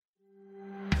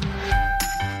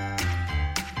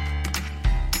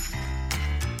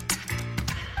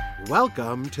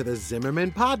Welcome to the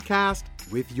Zimmerman Podcast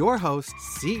with your host,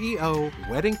 CEO,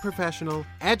 wedding professional,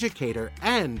 educator,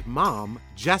 and mom,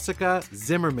 Jessica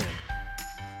Zimmerman.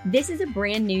 This is a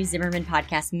brand new Zimmerman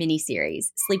Podcast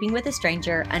mini-series, Sleeping with a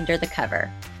Stranger Under the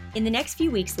Cover. In the next few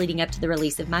weeks leading up to the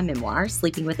release of my memoir,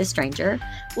 Sleeping with a Stranger,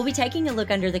 we'll be taking a look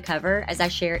under the cover as I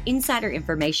share insider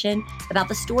information about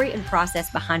the story and process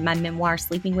behind my memoir,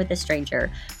 Sleeping with a Stranger,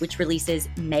 which releases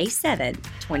May 7th,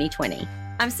 2020.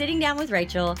 I'm sitting down with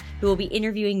Rachel, who will be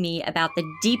interviewing me about the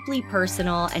deeply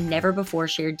personal and never before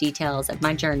shared details of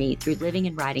my journey through living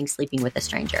and writing Sleeping with a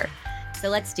Stranger. So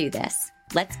let's do this.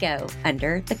 Let's go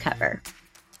under the cover.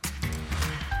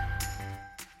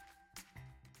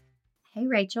 Hey,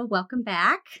 Rachel, welcome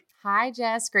back. Hi,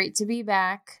 Jess. Great to be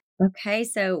back. Okay,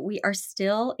 so we are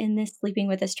still in this Sleeping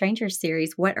with a Stranger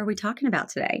series. What are we talking about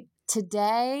today?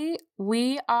 Today,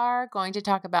 we are going to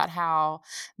talk about how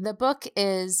the book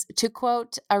is, to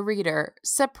quote a reader,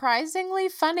 surprisingly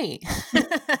funny.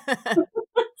 That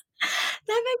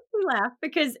makes me laugh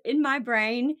because in my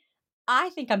brain,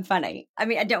 I think I'm funny. I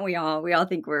mean, don't we all? We all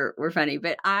think we're funny,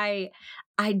 but I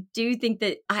do think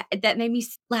that that made me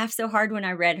laugh so hard when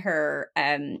I read her,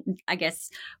 I guess,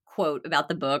 quote about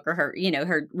the book or her,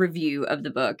 her review of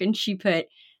the book, and she put,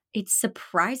 "It's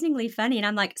surprisingly funny," and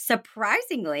I'm like,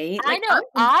 surprisingly? I know,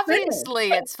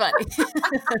 obviously it's funny.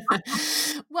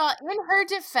 Well, in her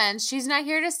defense, she's not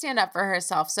here to stand up for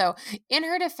herself. So in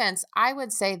her defense, I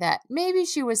would say that maybe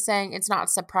she was saying it's not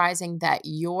surprising that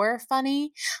you're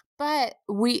funny, but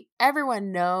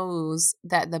everyone knows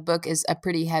that the book is a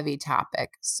pretty heavy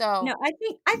topic. So, No, I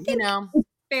think it's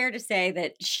fair to say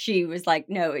that she was like,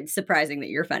 "No, it's surprising that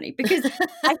you're funny," because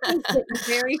I think that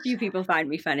very few people find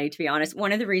me funny, to be honest.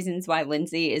 One of the reasons why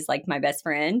Lindsay is like my best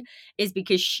friend is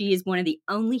because she is one of the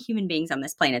only human beings on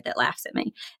this planet that laughs at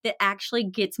me, that actually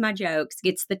gets my jokes,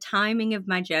 gets the timing of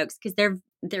my jokes, because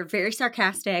they're very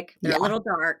sarcastic. They're a little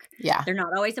dark. Yeah. They're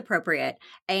not always appropriate.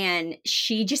 And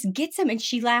she just gets them and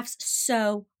she laughs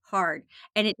so hard.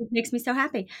 And it just makes me so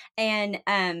happy. And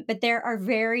but there are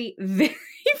very, very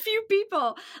few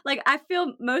people. Like, I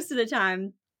feel most of the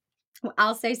time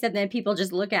I'll say something and people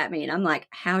just look at me and I'm like,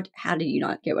 how do you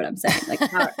not get what I'm saying? Like,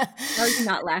 how are you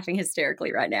not laughing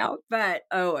hysterically right now? But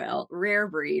oh well, rare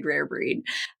breed.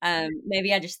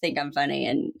 Maybe I just think I'm funny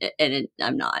and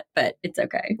I'm not, but it's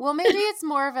okay. Well, maybe it's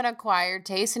more of an acquired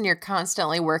taste and you're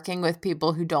constantly working with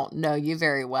people who don't know you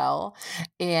very well.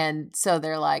 And so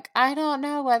they're like, I don't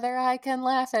know whether I can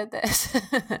laugh at this.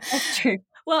 That's true.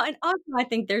 Well, and also I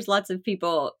think there's lots of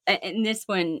people, and this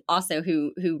one also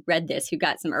who read this, who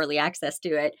got some early access to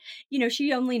it.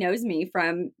 She only knows me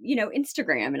from,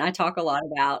 Instagram, and I talk a lot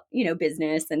about,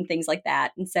 business and things like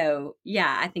that. And so,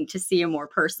 yeah, I think to see a more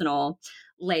personal,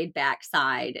 laid back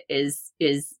side is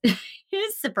is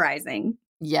surprising.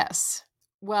 Yes.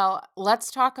 Well, let's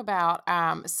talk about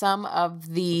some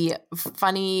of the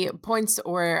funny points,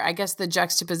 or I guess the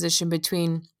juxtaposition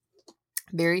between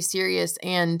very serious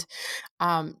and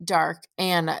dark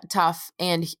and tough,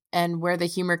 and where the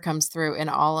humor comes through and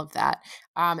all of that.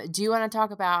 Do you want to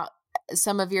talk about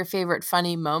some of your favorite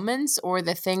funny moments, or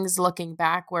the things looking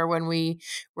back where when we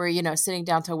were, sitting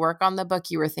down to work on the book,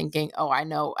 you were thinking, oh,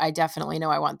 I definitely know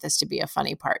I want this to be a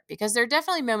funny part? Because there are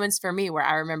definitely moments for me where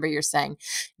I remember you're saying,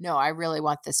 no, I really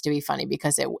want this to be funny,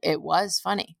 because it was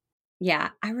funny.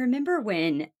 Yeah. I remember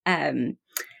when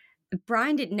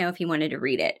Brian didn't know if he wanted to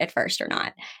read it at first or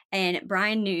not. And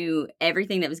Brian knew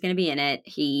everything that was going to be in it.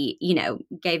 He,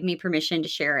 gave me permission to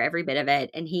share every bit of it.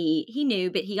 And he knew,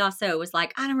 but he also was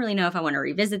like, I don't really know if I want to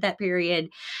revisit that period.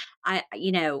 I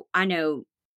know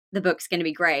the book's going to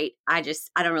be great. I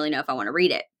don't really know if I want to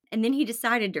read it. And then he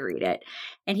decided to read it.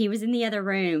 And he was in the other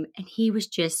room and he was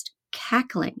just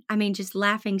cackling. I mean, just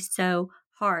laughing so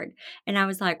hard. And I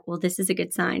was like, well, this is a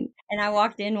good sign. And I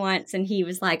walked in once and he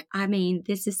was like, I mean,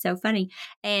 this is so funny.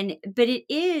 But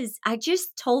I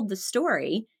just told the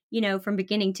story, from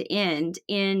beginning to end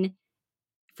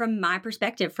from my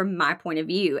perspective, from my point of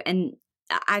view. And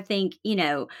I think,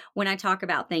 when I talk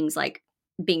about things like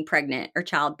being pregnant or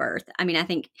childbirth, I mean, I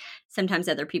think sometimes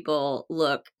other people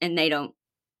look and they don't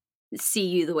see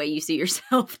you the way you see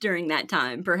yourself during that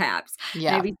time, perhaps.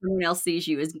 Yeah. Maybe someone else sees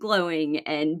you as glowing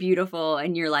and beautiful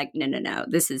and you're like, no,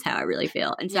 this is how I really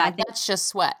feel. And so I think that's just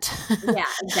sweat. Yeah,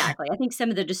 exactly. I think some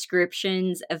of the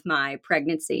descriptions of my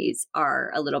pregnancies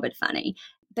are a little bit funny.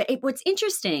 But what's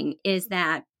interesting is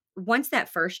that once that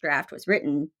first draft was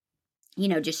written,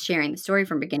 just sharing the story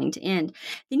from beginning to end,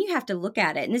 then you have to look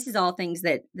at it. And this is all things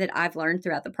that I've learned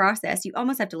throughout the process. You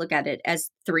almost have to look at it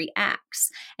as 3 acts.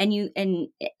 And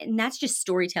that's just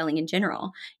storytelling in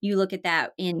general. You look at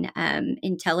that in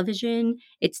television,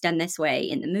 it's done this way.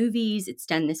 In the movies, it's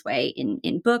done this way.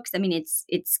 In books, I mean,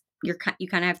 you kind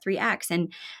of have 3 acts.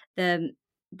 And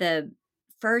the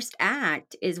first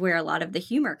act is where a lot of the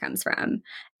humor comes from.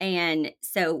 And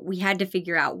so we had to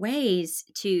figure out ways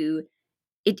to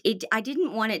I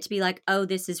didn't want it to be like, oh,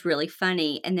 this is really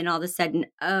funny. And then all of a sudden,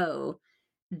 oh,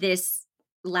 this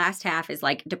last half is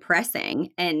like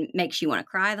depressing and makes you want to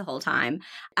cry the whole time.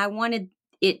 I wanted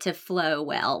it to flow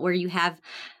well, where you have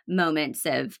moments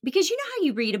of, because you know how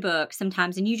you read a book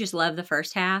sometimes and you just love the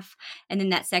first half. And then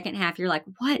that second half, you're like,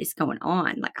 what is going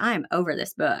on? Like, I'm over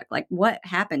this book. Like, what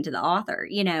happened to the author?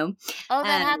 Oh,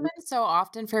 that happens so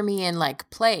often for me in like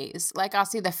plays. Like I'll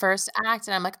see the first act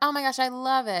and I'm like, oh my gosh, I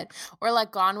love it. Or like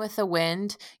Gone with the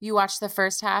Wind, you watch the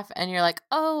first half and you're like,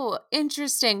 oh,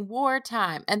 interesting,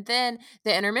 wartime. And then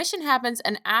the intermission happens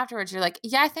and afterwards you're like,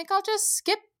 yeah, I think I'll just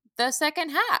skip the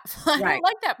second half. I don't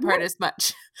like that part as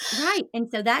much. Right.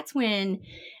 And so that's when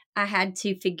I had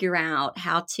to figure out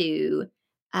how to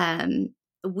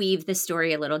weave the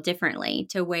story a little differently,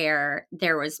 to where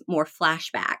there was more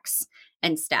flashbacks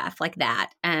and stuff like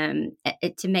that,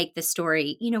 to make the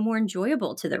story, more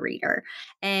enjoyable to the reader.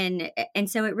 And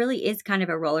so it really is kind of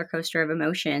a roller coaster of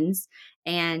emotions.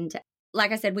 And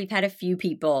like I said, we've had a few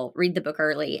people read the book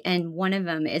early, and one of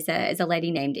them is a lady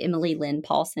named Emily Lynn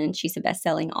Paulson. She's a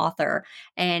best-selling author,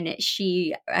 and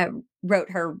she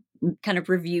wrote her kind of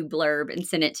review blurb and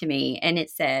sent it to me. And it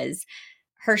says,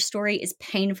 her story is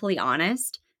painfully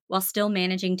honest while still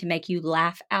managing to make you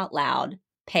laugh out loud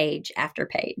page after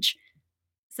page.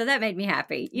 So that made me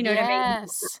happy. You know what I mean?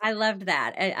 I loved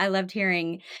that. I loved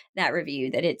hearing that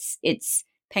review, that it's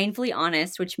painfully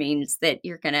honest, which means that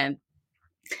you're going to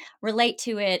relate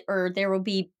to it, or there will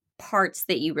be parts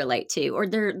that you relate to, or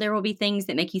there will be things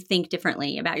that make you think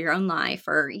differently about your own life,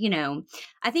 or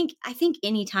I think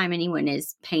anytime anyone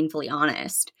is painfully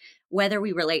honest, whether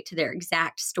we relate to their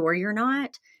exact story or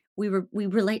not, we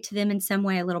relate to them in some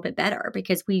way a little bit better,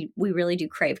 because we really do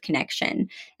crave connection.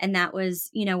 And that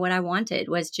was what I wanted,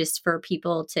 was just for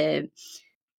people to,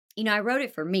 I wrote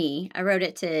it for me. I wrote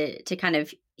it to kind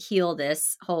of heal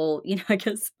this whole, I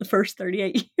guess the first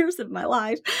 38 years of my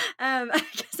life. I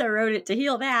guess I wrote it to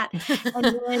heal that.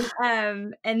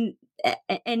 And then,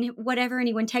 and whatever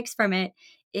anyone takes from it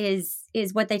is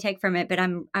what they take from it. But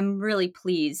I'm really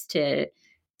pleased to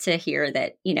hear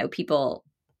that,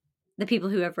 the people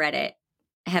who have read it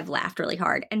have laughed really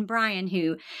hard. And Brian,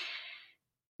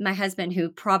 my husband, who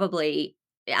probably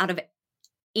out of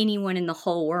anyone in the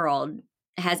whole world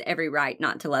has every right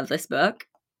not to love this book,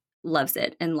 loves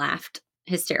it and laughed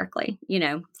hysterically,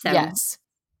 so yes,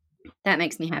 that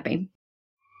makes me happy.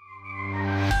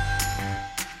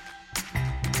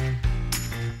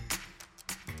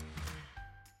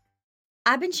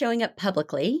 I've been showing up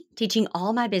publicly, teaching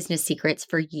all my business secrets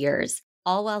for years,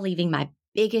 all while leaving my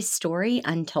biggest story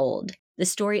untold. The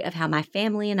story of how my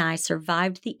family and I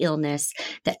survived the illness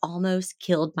that almost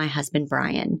killed my husband,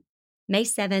 Brian. May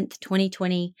 7th,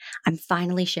 2020, I'm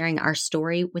finally sharing our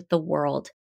story with the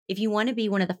world. If you want to be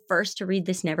one of the first to read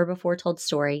this never before told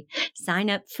story, sign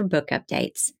up for book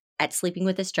updates at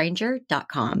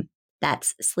sleepingwithastranger.com.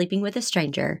 That's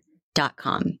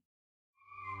sleepingwithastranger.com.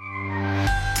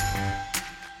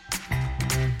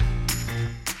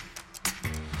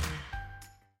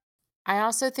 I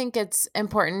also think it's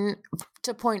important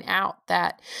to point out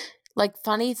that like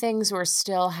funny things were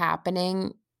still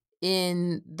happening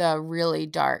in the really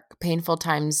dark, painful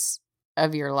times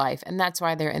of your life. And that's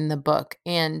why they're in the book.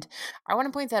 And I want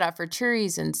to point that out for two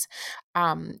reasons.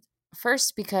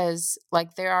 First, because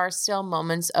like there are still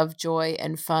moments of joy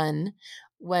and fun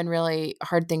when really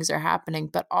hard things are happening,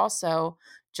 but also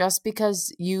just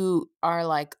because you are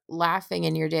like laughing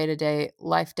in your day-to-day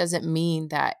life doesn't mean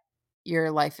that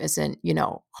your life isn't,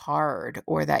 hard,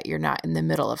 or that you're not in the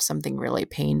middle of something really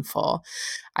painful.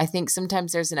 I think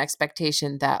sometimes there's an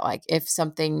expectation that like if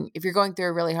you're going through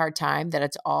a really hard time, that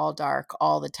it's all dark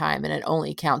all the time, and it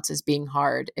only counts as being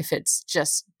hard if it's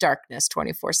just darkness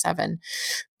 24/7.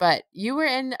 But you were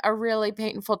in a really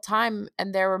painful time,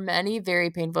 and there were many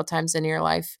very painful times in your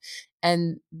life,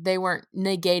 and they weren't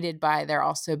negated by there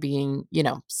also being,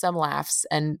 some laughs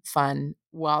and fun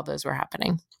while those were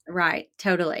happening. Right.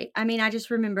 Totally. I mean, I just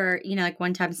remember, like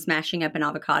one time smashing up an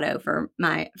avocado for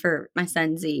my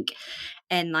son, Zeke.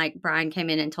 And like Brian came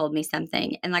in and told me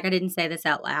something. And like, I didn't say this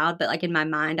out loud, but like in my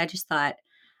mind, I just thought,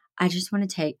 I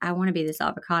want to be this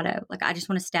avocado. Like, I just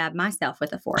want to stab myself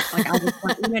with a fork. Like, I just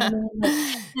want, you know what I mean? Like,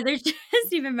 so there's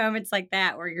just even moments like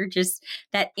that where you're just,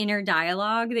 that inner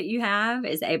dialogue that you have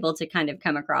is able to kind of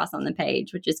come across on the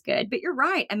page, which is good. But you're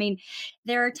right. I mean,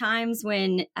 there are times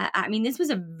when, this was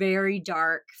a very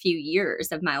dark few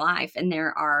years of my life, and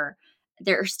there are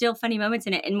still funny moments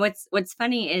in it. And what's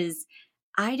funny is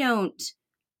I don't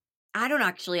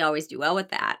actually always do well with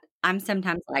that. I'm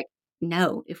sometimes like,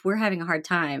 no, if we're having a hard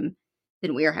time,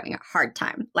 then we are having a hard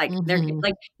time. Like,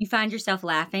 like you find yourself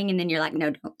laughing, and then you're like,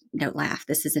 no, don't laugh.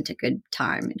 This isn't a good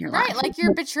time in your life. Right, like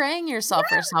you're betraying yourself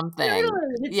or something.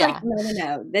 It's like,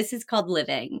 no. This is called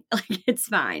living. Like, it's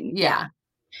fine. Yeah.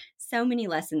 So many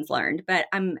lessons learned, but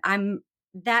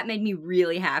that made me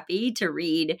really happy to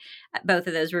read both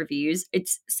of those reviews.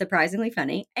 It's surprisingly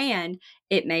funny, and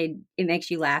it makes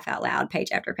you laugh out loud page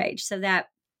after page. So that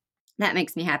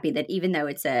makes me happy that even though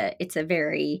it's a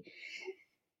very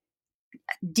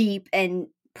deep and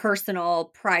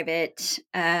personal, private,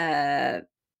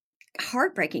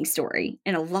 heartbreaking story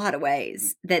in a lot of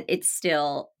ways, that it's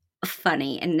still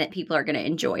funny and that people are going to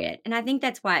enjoy it. And I think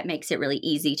that's why it makes it really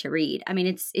easy to read. I mean,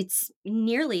 it's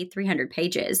nearly 300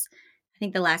 pages. I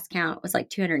think the last count was like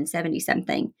 270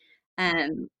 something.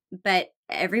 But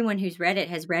everyone who's read it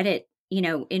has read it,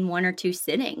 in one or two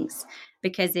sittings,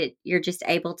 because you're just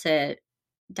able to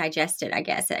digest it. I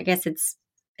guess it's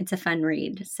a fun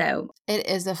read. So it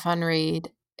is a fun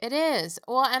read. It is.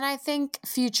 Well, and I think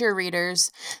future readers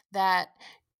that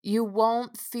you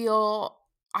won't feel,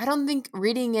 I don't think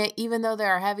reading it, even though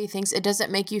there are heavy things, it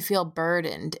doesn't make you feel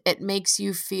burdened. It makes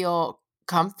you feel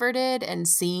comforted and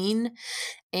seen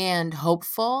and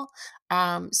hopeful.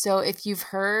 So if you've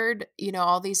heard,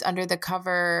 all these under the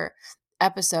cover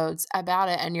episodes about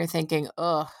it, and you're thinking,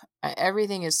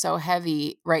 everything is so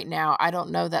heavy right now, I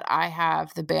don't know that I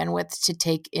have the bandwidth to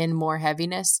take in more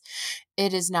heaviness.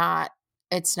 It's not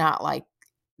like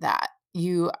that.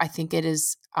 I think it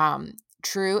is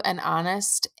true and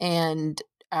honest, and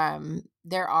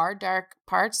there are dark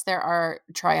parts, there are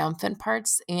triumphant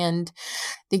parts, and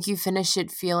I think you finish it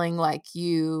feeling like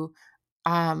you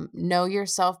know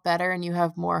yourself better and you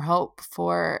have more hope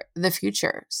for the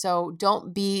future. So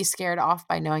don't be scared off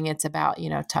by knowing it's about,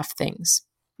 tough things.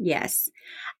 Yes.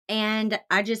 And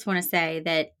I just want to say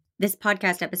that this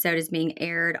podcast episode is being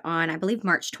aired on, I believe,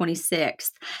 March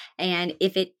 26th. And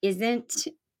if it isn't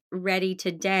ready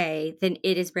today, then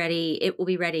it is ready. It will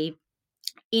be ready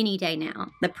any day now,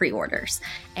 the pre-orders.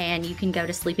 And you can go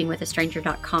to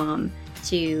sleepingwithastranger.com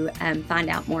to find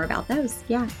out more about those.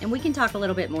 Yeah. And we can talk a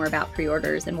little bit more about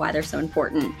pre-orders and why they're so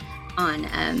important on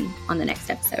the next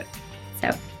episode. So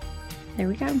there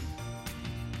we go.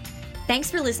 Thanks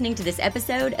for listening to this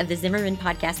episode of the Zimmerman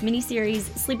Podcast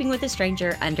miniseries, Sleeping with a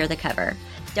Stranger Under the Cover.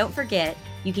 Don't forget,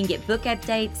 you can get book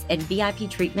updates and VIP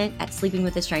treatment at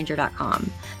sleepingwithastranger.com.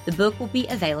 The book will be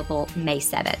available May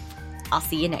 7th. I'll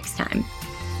see you next time.